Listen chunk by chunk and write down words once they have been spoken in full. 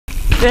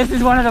This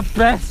is one of the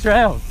best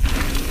trails.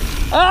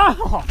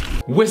 Oh!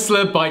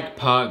 Whistler Bike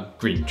Park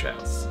Green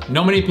Trails.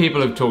 Not many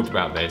people have talked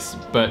about this,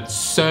 but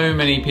so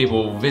many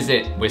people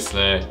visit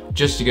Whistler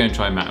just to go and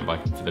try mountain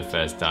biking for the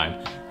first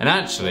time. And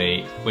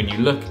actually, when you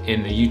look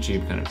in the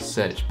YouTube kind of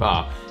search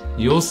bar,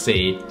 you'll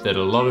see that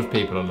a lot of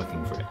people are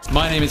looking for it.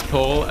 My name is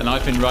Paul, and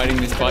I've been riding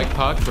this bike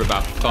park for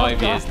about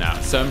 5 years now,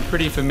 so I'm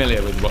pretty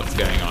familiar with what's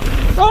going on.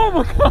 Oh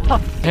my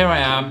God! Here I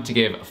am to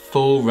give a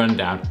full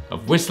rundown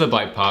of Whistler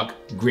Bike Park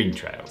Green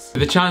Trails.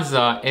 The chances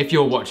are, if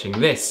you're watching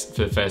this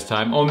for the first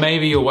time, or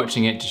maybe you're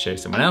watching it to show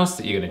someone else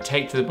that you're going to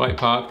take to the bike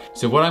park.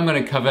 So what I'm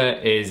going to cover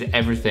is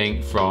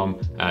everything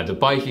from the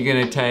bike you're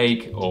going to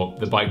take, or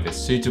the bike that's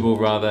suitable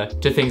rather,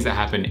 to things that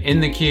happen in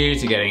the queue,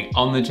 to getting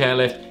on the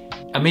chairlift.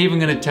 I'm even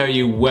going to tell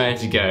you where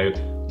to go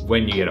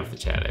when you get off the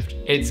chairlift.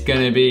 It's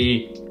going to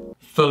be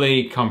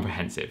fully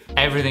comprehensive.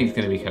 Everything's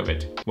going to be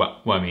covered.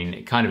 Well, I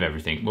mean, kind of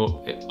everything.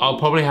 Well, I'll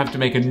probably have to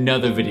make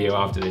another video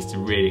after this to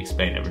really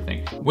explain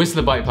everything.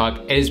 Whistler Bike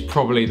Park is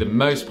probably the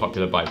most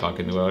popular bike park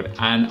in the world,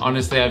 and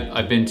honestly,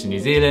 I've been to New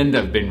Zealand,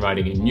 I've been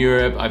riding in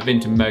Europe, I've been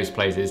to most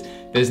places.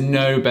 There's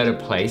no better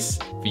place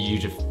for you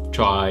to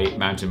try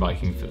mountain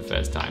biking for the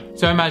first time.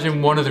 So I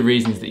imagine one of the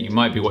reasons that you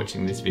might be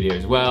watching this video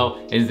as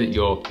well is that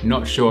you're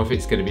not sure if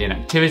it's going to be an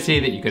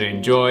activity that you're going to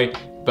enjoy,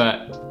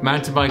 but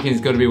mountain biking has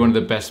got to be one of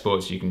the best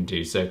sports you can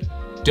do. So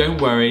don't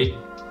worry,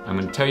 I'm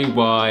going to tell you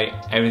why,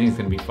 everything's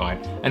going to be fine,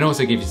 and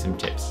also give you some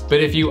tips.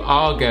 But if you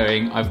are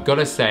going, I've got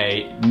to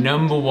say,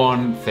 number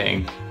one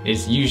thing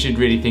is you should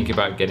really think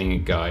about getting a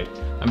guide.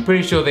 I'm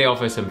pretty sure they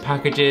offer some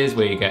packages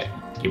where you get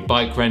your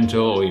bike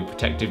rental or your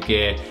protective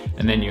gear,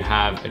 and then you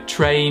have a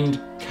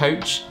trained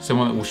coach,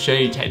 someone that will show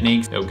you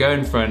techniques, they'll go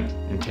in front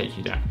and take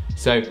you down.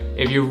 So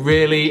if you're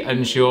really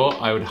unsure,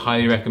 I would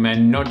highly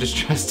recommend not just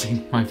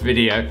trusting my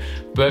video,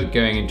 but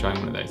going and trying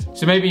one of those.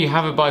 So maybe you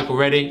have a bike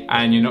already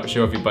and you're not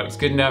sure if your bike's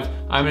good enough.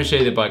 I'm gonna show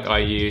you the bike I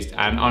used,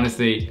 and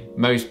honestly,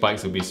 most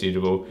bikes will be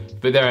suitable,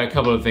 but there are a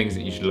couple of things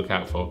that you should look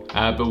out for.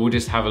 But we'll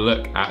just have a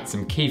look at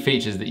some key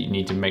features that you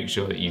need to make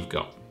sure that you've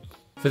got.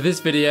 For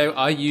this video,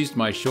 I used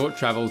my short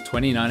travel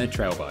 29er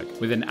trail bike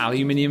with an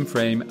aluminium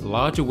frame,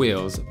 larger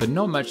wheels, but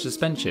not much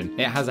suspension.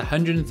 It has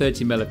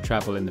 130mm of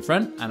travel in the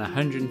front and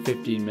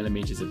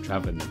 115mm of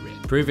travel in the rear,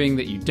 proving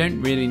that you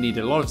don't really need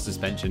a lot of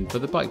suspension for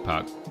the bike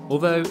park,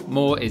 although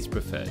more is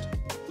preferred.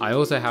 I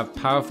also have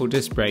powerful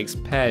disc brakes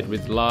paired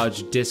with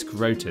large disc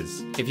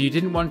rotors. If you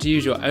didn't want to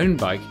use your own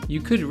bike, you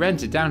could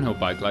rent a downhill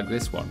bike like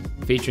this one.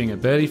 Featuring a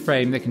burly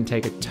frame that can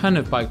take a ton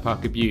of bike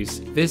park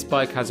abuse, this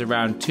bike has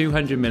around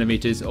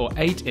 200mm or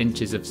 8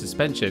 inches of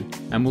suspension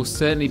and will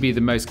certainly be the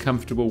most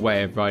comfortable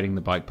way of riding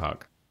the bike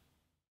park.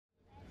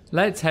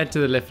 Let's head to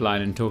the lift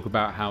line and talk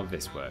about how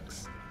this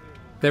works.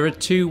 There are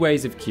two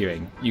ways of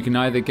queuing. You can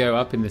either go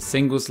up in the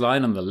singles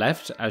line on the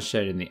left, as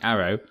shown in the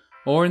arrow,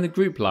 or in the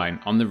group line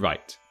on the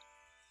right.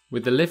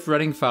 With the lift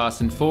running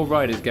fast and 4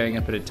 riders going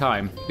up at a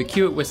time, the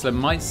queue at Whistler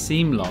might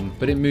seem long,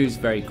 but it moves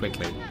very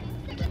quickly.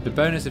 The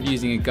bonus of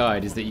using a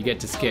guide is that you get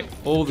to skip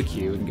all the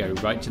queue and go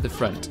right to the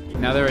front.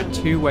 Now there are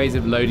 2 ways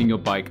of loading your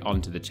bike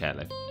onto the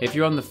chairlift. If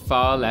you're on the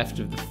far left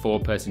of the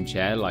 4-person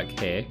chair, like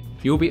here,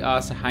 you'll be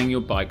asked to hang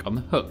your bike on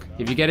the hook.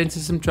 If you get into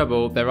some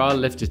trouble, there are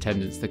lift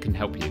attendants that can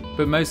help you,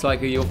 but most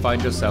likely you'll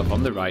find yourself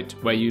on the right,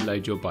 where you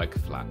load your bike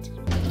flat.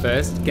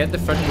 First, get the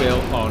front wheel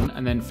on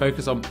and then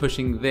focus on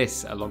pushing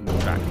this along the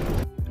track.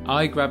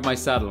 I grab my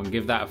saddle and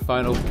give that a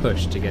final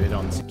push to get it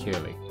on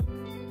securely.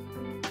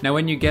 Now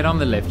when you get on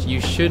the lift, you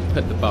should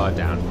put the bar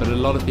down, but a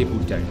lot of people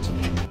don't.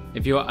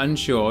 If you're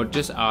unsure,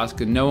 just ask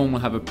and no one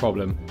will have a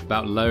problem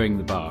about lowering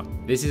the bar.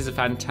 This is a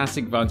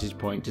fantastic vantage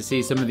point to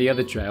see some of the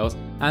other trails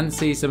and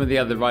see some of the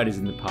other riders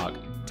in the park,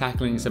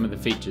 tackling some of the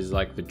features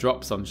like the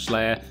drops on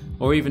Schleyer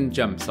or even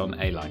jumps on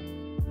A-Line.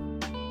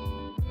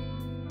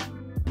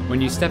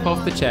 When you step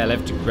off the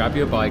chairlift, grab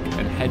your bike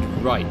and head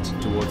right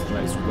towards the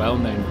most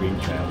well-known green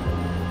trail.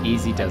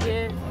 Easy does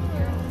it.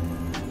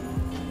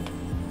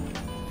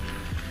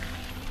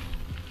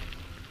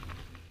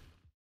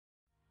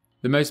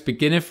 The most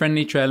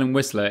beginner-friendly trail in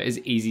Whistler is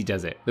Easy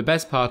Does It. The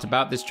best part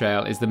about this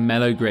trail is the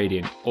mellow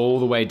gradient all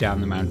the way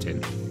down the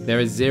mountain. There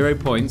are 0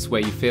 points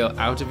where you feel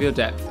out of your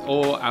depth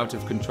or out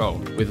of control.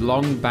 With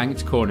long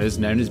banked corners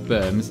known as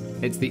berms,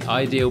 it's the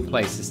ideal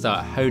place to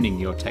start honing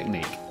your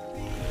technique.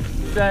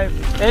 So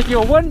if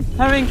you're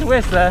coming to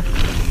Whistler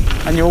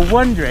and you're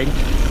wondering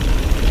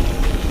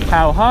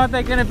how hard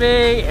they're going to be,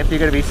 if you're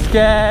going to be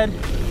scared,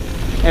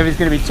 if it's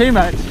going to be too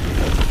much,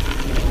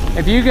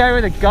 if you go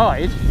with a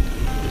guide,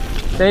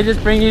 they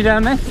just bring you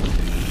down this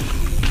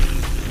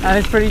and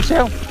it's pretty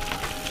chill.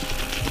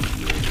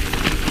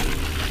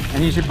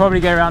 And you should probably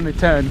go around the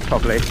turns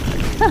properly.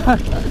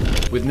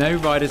 With no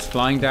riders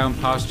flying down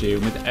past you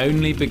and with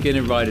only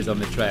beginner riders on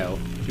the trail,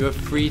 you are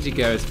free to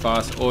go as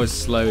fast or as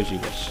slow as you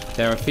wish.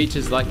 There are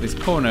features like this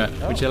corner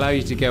which allow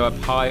you to go up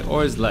high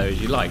or as low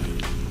as you like,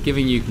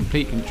 giving you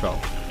complete control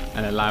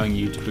and allowing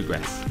you to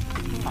progress.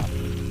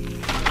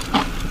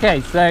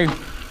 Okay, so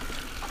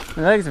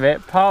the looks of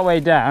it, part way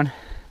down,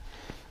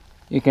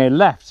 you go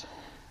left,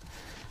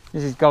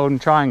 This is Golden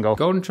Triangle.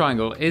 Golden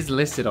Triangle is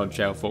listed on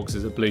Trailforks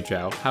as a blue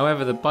trail,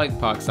 however the bike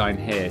park sign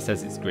here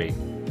says it's green.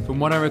 From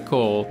what I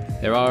recall,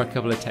 there are a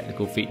couple of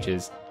technical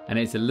features and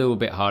it's a little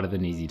bit harder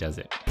than Easy Does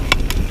It.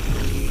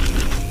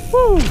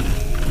 Woo!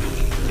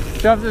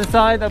 Jump to the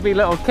side, there'll be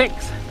little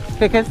kickers.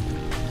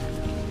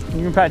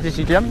 You can practice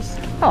your jumps.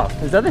 Oh,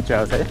 there's other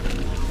trails here.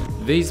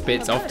 These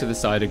bits off to the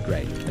side are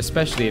great,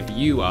 especially if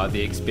you are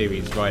the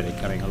experienced rider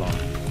coming along.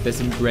 There's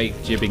some great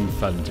jibbing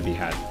fun to be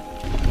had.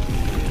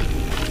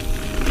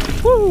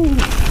 Woo!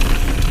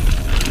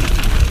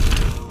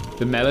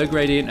 The mellow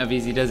gradient of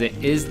Easy Does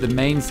It is the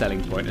main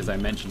selling point, as I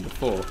mentioned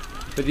before,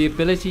 but the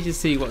ability to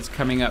see what's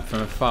coming up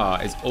from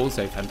afar is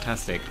also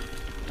fantastic,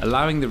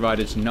 allowing the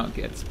rider to not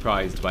get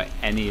surprised by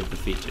any of the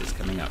features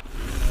coming up.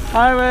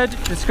 I would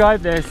describe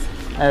this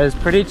as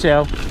pretty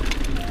chill.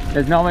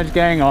 There's not much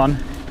going on.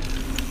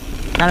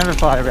 Kind of a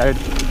fire road.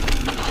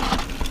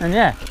 And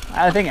yeah,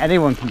 I think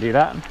anyone can do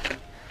that.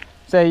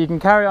 So you can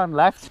carry on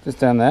left, just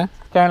down there.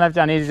 Carry on left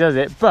down, Easy Does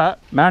It, but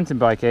mountain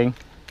biking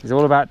is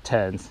all about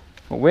turns.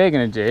 What we're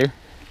going to do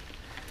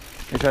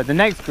is ride the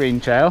next green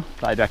trail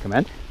that I'd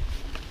recommend,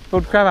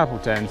 called Crabapple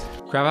Turns.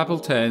 Crabapple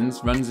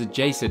Turns runs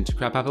adjacent to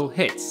Crabapple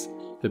Hits,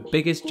 the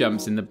biggest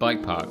jumps in the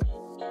bike park.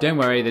 Don't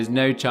worry, there's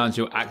no chance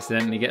you'll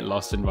accidentally get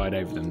lost and ride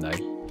over them though.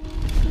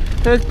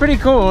 So it's pretty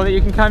cool that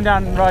you can come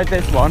down and ride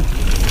this one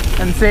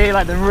and see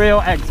like the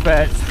real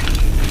experts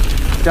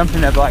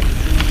jumping their bike.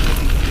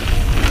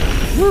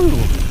 Woo!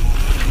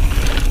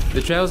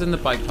 The trails in the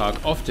bike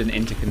park often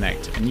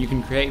interconnect and you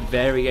can create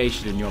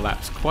variation in your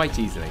laps quite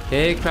easily.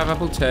 Here,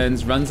 Crabapple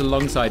Turns runs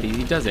alongside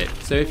Easy Does It,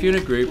 so if you're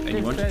in a group and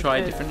you want to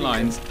try different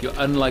lines, you're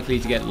unlikely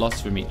to get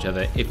lost from each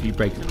other if you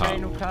break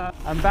apart.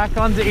 I'm back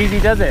onto Easy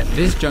Does It.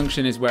 This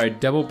junction is where a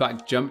double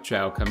back jump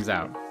trail comes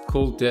out,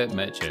 called Dirt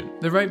Merchant.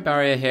 The rope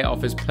barrier here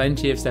offers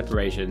plenty of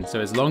separation,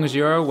 so as long as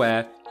you're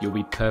aware, you'll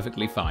be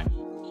perfectly fine.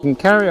 You can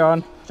carry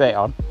on, straight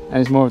on,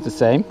 and it's more of the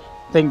same.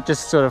 Think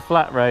just sort of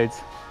flat roads,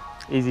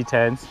 easy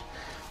turns.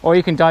 Or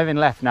you can dive in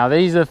left. Now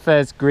these are the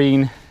first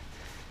green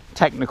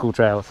technical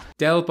trails.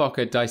 Del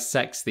Boca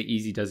dissects the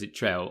Easy Does It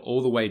trail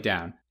all the way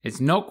down. It's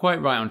not quite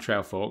right on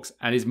Trailforks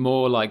and is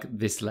more like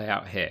this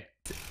layout here.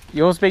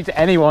 You'll speak to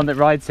anyone that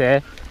rides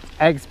here,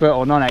 expert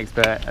or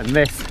non-expert, and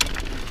this,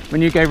 when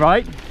you go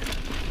right,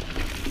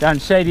 down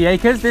Shady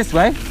Acres this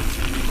way,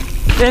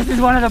 this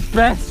is one of the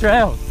best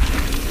trails.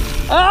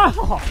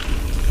 Oh!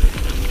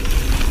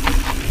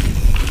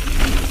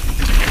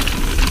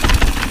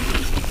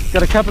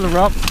 Got a couple of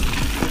rocks.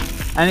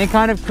 And it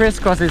kind of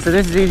crisscrosses, so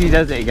this is Easy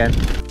Does It again.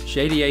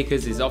 Shady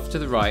Acres is off to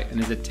the right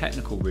and is a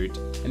technical route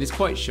and is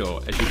quite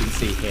short, as you can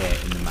see here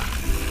in the map.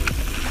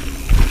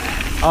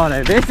 Oh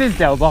no, this is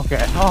Del Boca.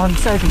 Oh, I'm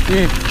so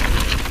confused.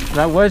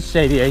 That was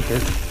Shady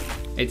Acres.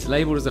 It's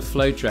labelled as a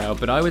flow trail,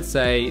 but I would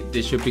say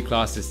this should be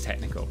classed as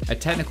technical. A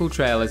technical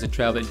trail is a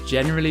trail that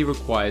generally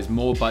requires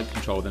more bike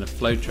control than a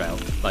flow trail,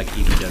 like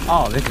Easy Does It.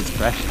 Oh, this is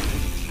fresh.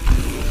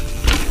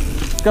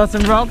 It's got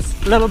some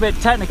rocks, a little bit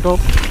technical.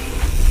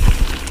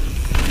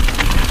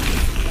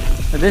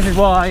 But this is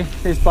why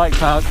this bike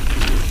park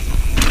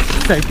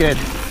is so good.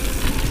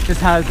 It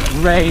just has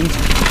range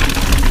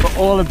for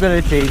all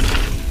abilities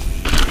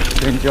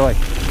to enjoy.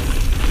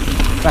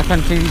 Back on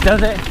Easy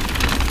Does It.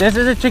 This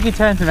is a tricky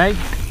turn to make.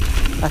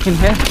 Back in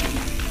here.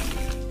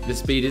 The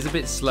speed is a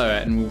bit slower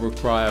and will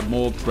require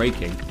more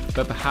braking,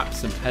 but perhaps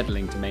some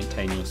pedaling to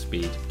maintain your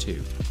speed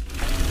too.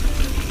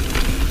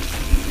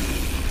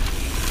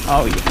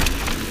 Oh yeah.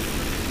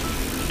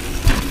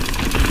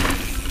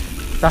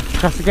 Back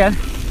across again.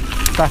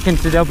 Back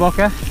into Del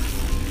Boca.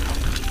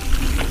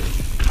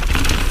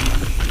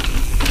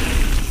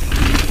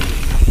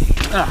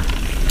 Ah.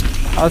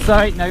 Oh,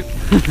 sorry, no.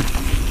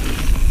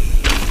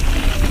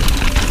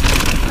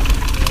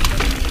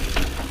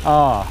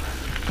 Oh,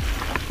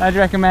 I'd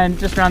recommend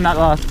just around that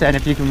last turn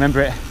if you can remember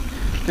it.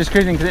 Just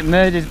cruising because it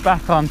merges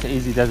back onto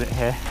Easy Does It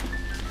here.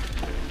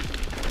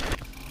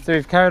 So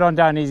we've carried on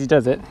down Easy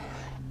Does It.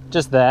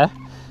 Just there,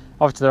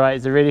 off to the right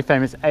is a really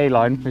famous A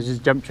line, which is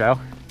jump trail.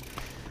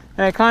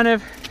 And it kind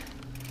of,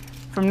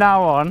 from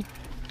now on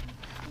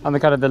the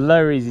kind of the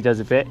lower Easy Does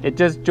It bit, it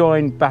just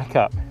joined back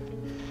up.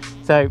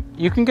 So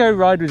you can go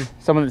ride with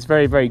someone that's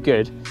very, very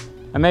good,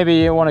 and maybe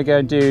you want to go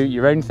and do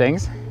your own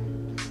things,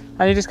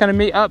 and you just kind of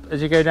meet up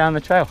as you go down the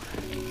trail.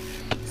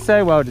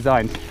 So well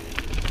designed.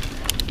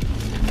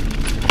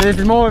 So this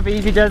is more of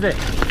Easy Does It.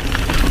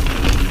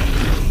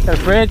 Got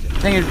a bridge, I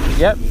think it's,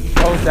 yep,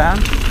 rolls down.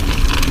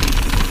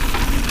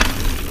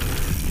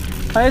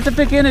 It's a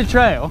beginner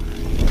trail,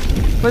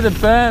 but the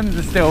berms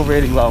are still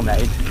really well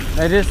made.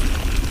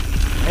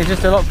 It's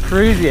just a lot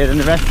cruisier than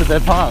the rest of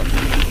the park.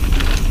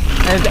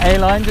 There's the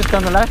A-line just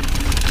on the left.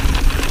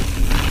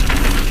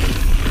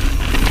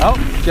 Oh,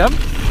 jump.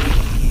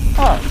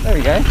 Oh, there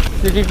we go.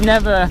 So if you've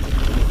never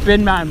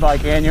been mountain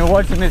biking and you're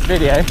watching this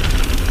video,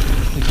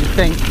 if you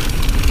think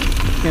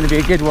it's going to be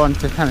a good one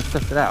to kind of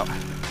suss it out,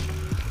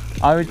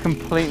 I would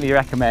completely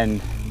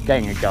recommend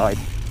getting a guide.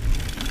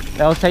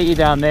 They'll take you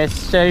down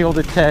this, show you all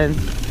the turns,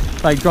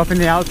 like dropping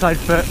the outside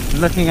foot,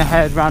 looking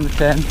ahead round the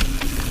turn.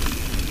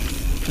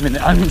 something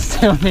that I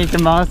still need to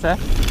master.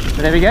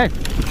 But there we go.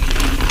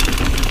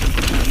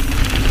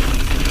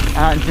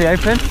 Out into the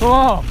open.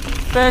 Whoa!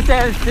 First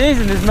day of the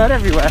season, there's mud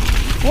everywhere.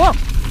 Whoa!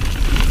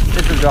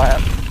 This will dry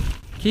up.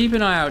 Keep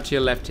an eye out to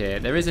your left here.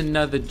 There is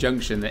another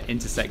junction that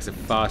intersects a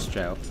fast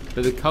trail,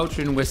 but the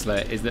culture in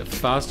Whistler is that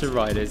faster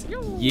riders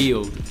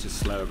yield to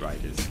slower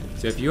riders.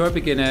 So if you're a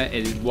beginner,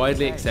 it is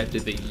widely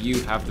accepted that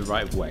you have the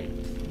right of way.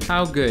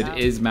 How good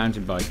is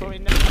mountain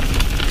biking?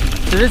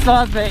 So this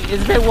last bit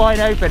is a bit wide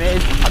open. It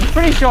is, I'm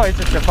pretty sure it's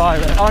just a fire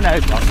road. Oh no,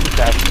 it's not.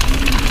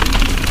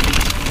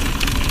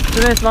 So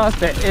this last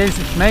bit is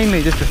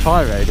mainly just a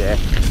fire road here.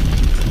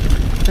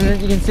 And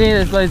as you can see,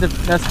 there's loads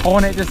of, there's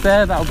Hornet just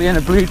there. That'll be in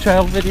a blue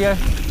trail video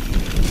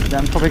that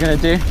I'm probably going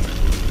to do.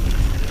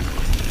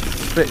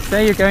 But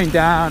say you're going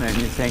down and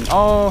you're saying,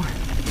 oh,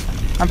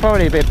 I'm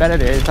probably a bit better at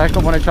this, I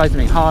want to try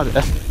something harder.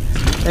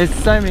 There's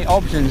so many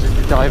options just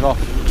to dive off.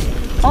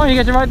 Oh, you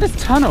get to ride this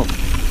tunnel.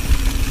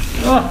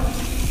 Oh.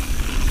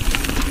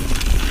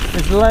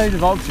 There's loads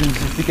of options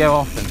just to go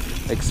off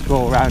and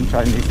explore around,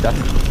 try new stuff.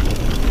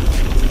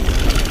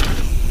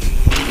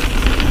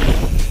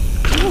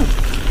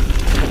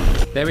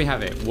 There we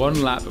have it,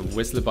 one lap of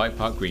Whistler Bike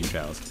Park Green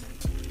Trails.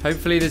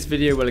 Hopefully this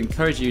video will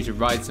encourage you to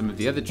ride some of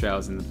the other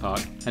trails in the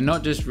park and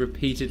not just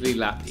repeatedly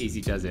lap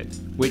Easy Does It,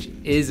 which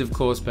is of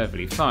course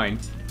perfectly fine,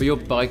 but your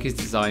bike is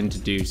designed to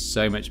do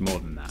so much more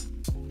than that.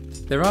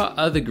 There are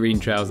other green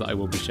trails that I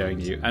will be showing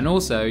you, and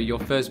also your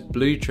first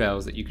blue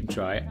trails that you can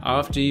try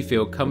after you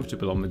feel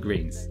comfortable on the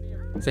greens.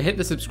 So hit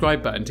the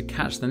subscribe button to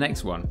catch the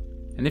next one.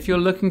 And if you're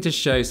looking to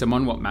show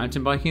someone what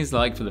mountain biking is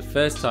like for the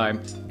first time,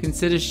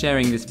 consider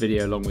sharing this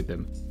video along with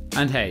them.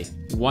 And hey,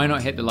 why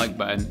not hit the like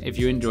button if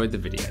you enjoyed the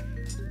video?